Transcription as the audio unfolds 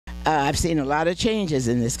I've seen a lot of changes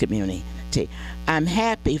in this community. I'm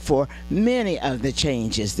happy for many of the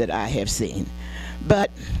changes that I have seen, but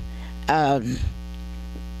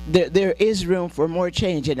there is room for more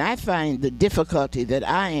change. And I find the difficulty that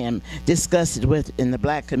I am disgusted with in the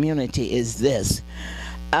black community is this.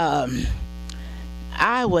 I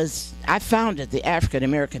founded the African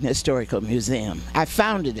American Historical Museum. I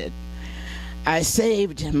founded it. I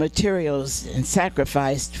saved materials and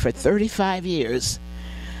sacrificed for 35 years.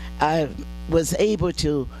 I was able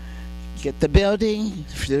to get the building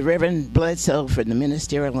for the Reverend Bledsoe for the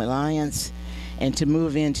Ministerial Alliance, and to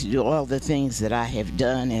move in to do all the things that I have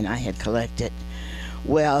done and I had collected.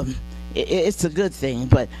 Well, it's a good thing,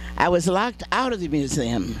 but I was locked out of the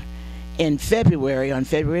museum in February, on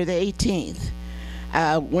February the 18th.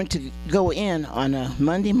 I went to go in on a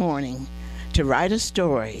Monday morning to write a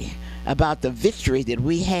story about the victory that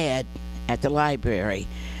we had at the library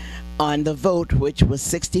on the vote, which was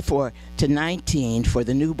 64-19 for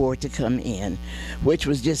the new board to come in, which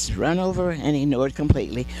was just run over and ignored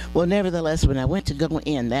completely. Well, nevertheless, when I went to go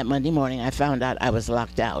in that Monday morning, I found out I was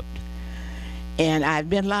locked out. And I've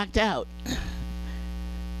been locked out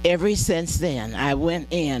ever since then. I went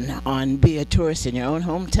in on Be a Tourist in Your Own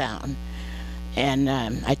Hometown, and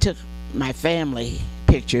I took my family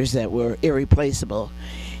pictures that were irreplaceable,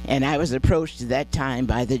 and I was approached at that time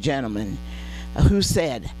by the gentleman who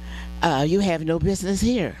said, you have no business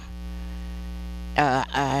here.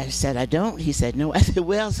 I said, I don't. He said, no. I said,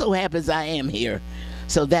 well, so happens I am here.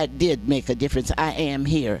 So that did make a difference. I am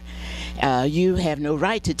here. You have no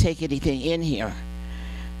right to take anything in here.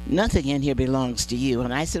 Nothing in here belongs to you.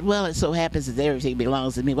 And I said, well, it so happens that everything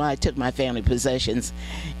belongs to me. Well, I took my family possessions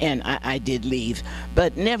and I did leave.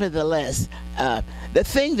 But nevertheless, the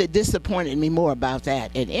thing that disappointed me more about that,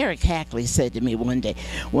 and Eric Hackley said to me one day,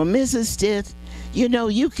 well, Mrs. Stith, you know,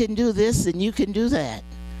 you can do this and you can do that.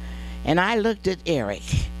 And I looked at Eric,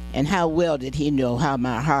 and how well did he know how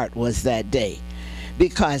my heart was that day?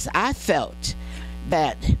 Because I felt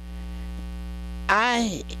that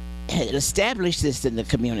I had established this in the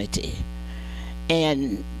community,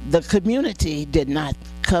 and the community did not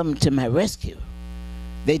come to my rescue.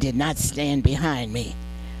 They did not stand behind me.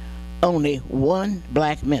 Only one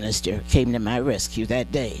black minister came to my rescue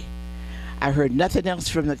that day. I heard nothing else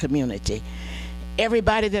from the community.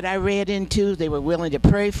 Everybody that I read into, they were willing to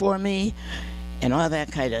pray for me and all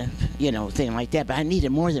that kind of, thing like that. But I needed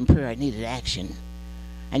more than prayer. I needed action.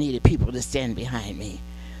 I needed people to stand behind me.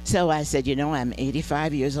 So I said, I'm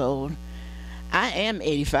 85 years old. I am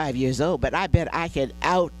 85 years old, but I bet I could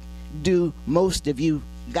outdo most of you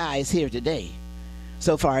guys here today.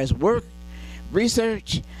 So far as work,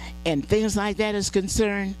 research, and things like that is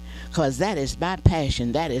concerned, because that is my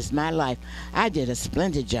passion, that is my life. I did a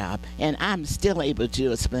splendid job, and I'm still able to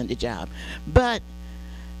do a splendid job. But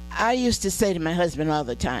I used to say to my husband all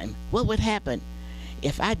the time, what would happen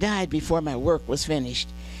if I died before my work was finished?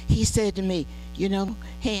 He said to me,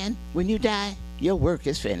 Han, when you die, your work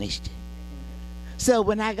is finished. So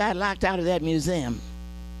when I got locked out of that museum,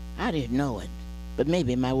 I didn't know it, but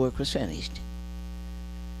maybe my work was finished.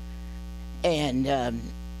 And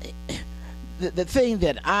the thing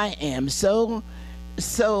that I am so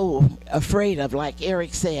afraid of, like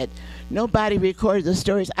Eric said, nobody recorded the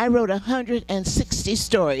stories. I wrote 160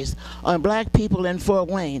 stories on black people in Fort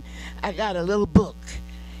Wayne. I got a little book,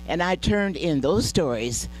 and I turned in those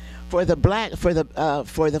stories for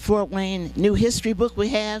the Fort Wayne New History book we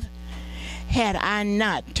have. Had I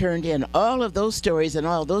not turned in all of those stories and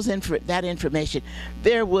all those that information,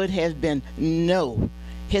 there would have been no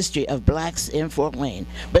history of blacks in Fort Wayne.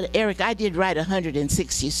 But Eric, I did write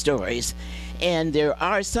 160 stories, and there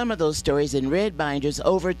are some of those stories in red binders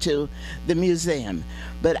over to the museum.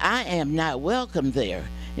 But I am not welcome there.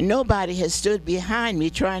 Nobody has stood behind me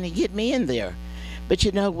trying to get me in there. But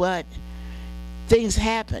you know what? Things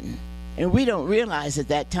happen, and we don't realize at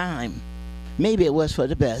that time. Maybe it was for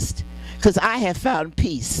the best, because I have found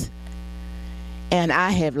peace, and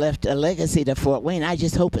I have left a legacy to Fort Wayne. I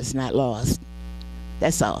just hope it's not lost.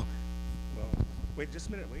 That's all. Well, wait just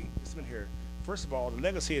a minute here. First of all, the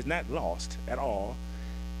legacy is not lost at all,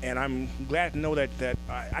 and I'm glad to know that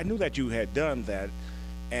I knew that you had done that.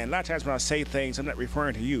 And a lot of times when I say things, I'm not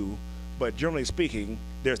referring to you, but generally speaking,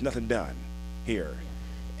 there's nothing done here.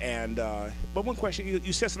 And but one question,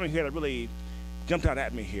 you said something here that really jumped out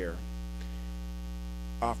at me here.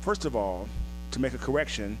 First of all, to make a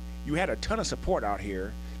correction, you had a ton of support out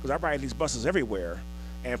here, because I ride these buses everywhere,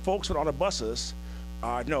 and folks on the buses,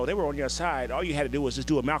 no, they were on your side. All you had to do was just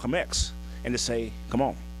do a Malcolm X and just say, come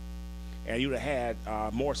on. And you'd have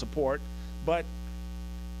had more support. But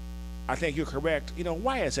I think you're correct.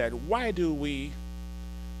 Why is that? Why do we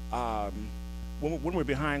When we're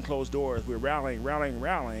behind closed doors, we're rallying,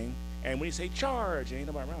 and when you say charge, ain't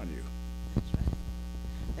nobody around you.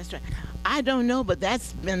 That's right. I don't know, but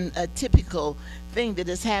that's been a typical thing that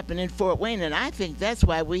has happened in Fort Wayne, and I think that's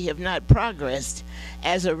why we have not progressed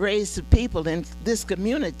as a race of people in this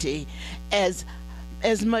community as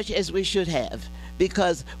much as we should have,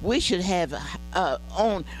 because we should have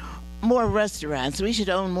own more restaurants. We should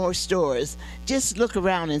own more stores. Just look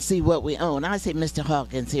around and see what we own. I say Mr.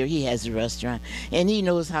 Hawkins here, he has a restaurant, and he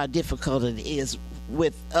knows how difficult it is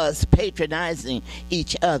with us patronizing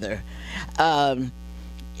each other.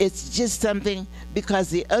 It's just something, because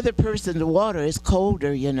the other person, the water is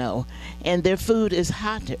colder, you know, and their food is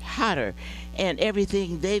hotter, and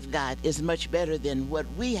everything they've got is much better than what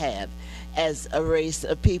we have as a race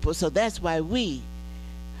of people. So that's why we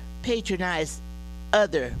patronize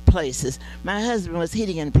other places. My husband was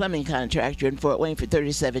heating and plumbing contractor in Fort Wayne for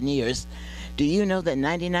 37 years. Do you know that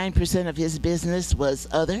 99% of his business was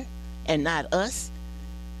other and not us?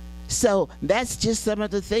 So that's just some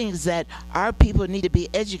of the things that our people need to be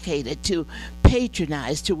educated to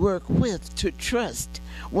patronize, to work with, to trust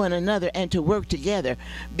one another, and to work together,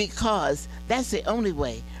 because that's the only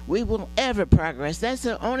way we will ever progress. That's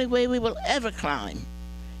the only way we will ever climb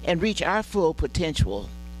and reach our full potential.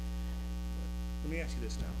 Let me ask you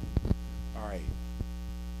this now. All right.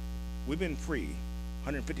 We've been free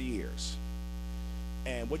 150 years.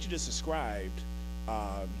 And what you just described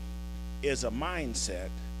is a mindset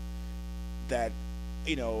that,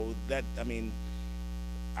 you know, that, I mean,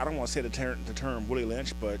 I don't want to say the term Willie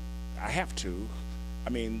Lynch, but I have to. I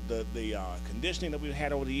mean, the conditioning that we've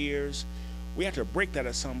had over the years, we have to break that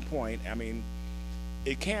at some point. I mean,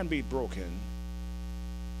 it can be broken.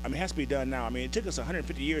 I mean, it has to be done now. I mean, it took us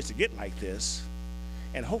 150 years to get like this,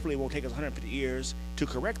 and hopefully it won't take us 150 years to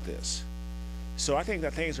correct this. So I think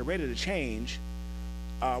that things are ready to change.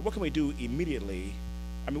 What can we do immediately?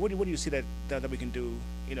 I mean, what do you see that we can do,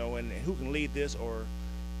 you know, and who can lead this, or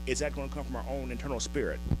is that going to come from our own internal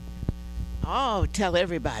spirit? Oh, tell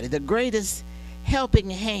everybody, the greatest helping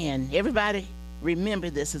hand, everybody remember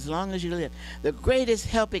this as long as you live, the greatest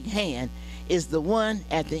helping hand is the one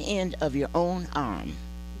at the end of your own arm.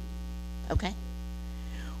 Okay?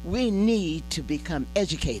 We need to become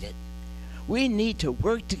educated. We need to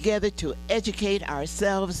work together to educate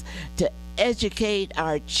ourselves, to educate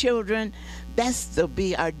our children. That's to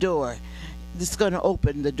be our door. That's going to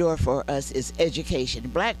open the door for us is education.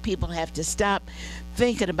 Black people have to stop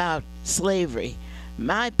thinking about slavery.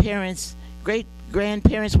 My parents,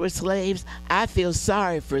 great-grandparents were slaves. I feel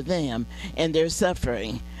sorry for them and their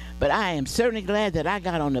suffering. But I am certainly glad that I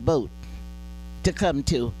got on the boat to come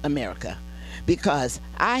to America, because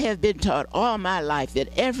I have been taught all my life that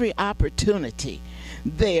every opportunity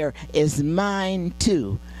there is mine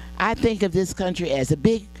too. I think of this country as a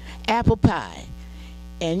big apple pie,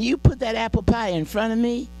 and you put that apple pie in front of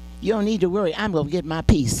me, you don't need to worry. I'm going to get my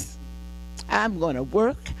piece. I'm going to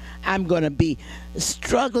work. I'm going to be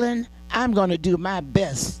struggling. I'm going to do my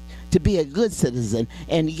best to be a good citizen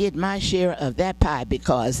and get my share of that pie,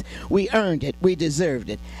 because we earned it. We deserved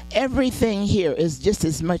it. Everything here is just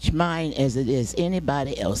as much mine as it is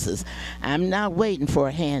anybody else's. I'm not waiting for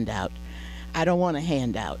a handout. I don't want a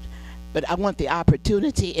handout, but I want the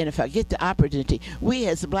opportunity, and if I get the opportunity, we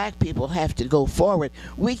as black people have to go forward.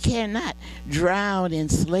 We cannot drown in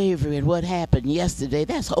slavery and what happened yesterday.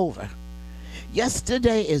 That's over.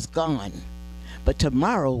 Yesterday is gone, but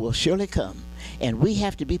tomorrow will surely come. And we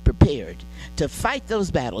have to be prepared to fight those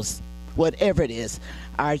battles, whatever it is.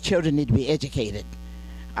 Our children need to be educated.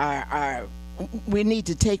 We need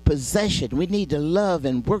to take possession. We need to love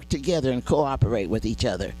and work together and cooperate with each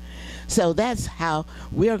other. So that's how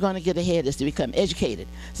we're going to get ahead, is to become educated,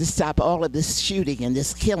 to stop all of this shooting and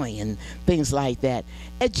this killing and things like that.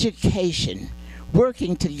 Education,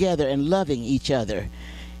 working together and loving each other,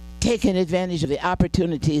 taking advantage of the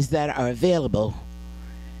opportunities that are available,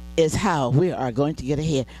 is how we are going to get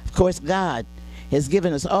ahead. Of course, God has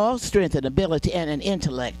given us all strength and ability and an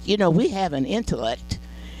intellect. You know, we have an intellect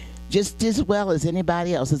just as well as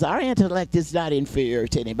anybody else's. Our intellect is not inferior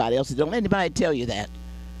to anybody else's. Don't let anybody tell you that,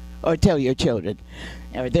 or tell your children,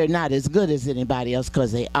 or they're not as good as anybody else,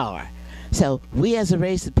 because they are. So we as a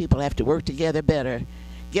race of people have to work together better,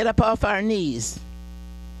 get up off our knees,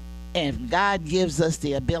 and if God gives us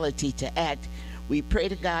the ability to act, we pray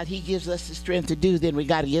to God, He gives us the strength to do, then we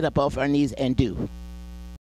got to get up off our knees and do.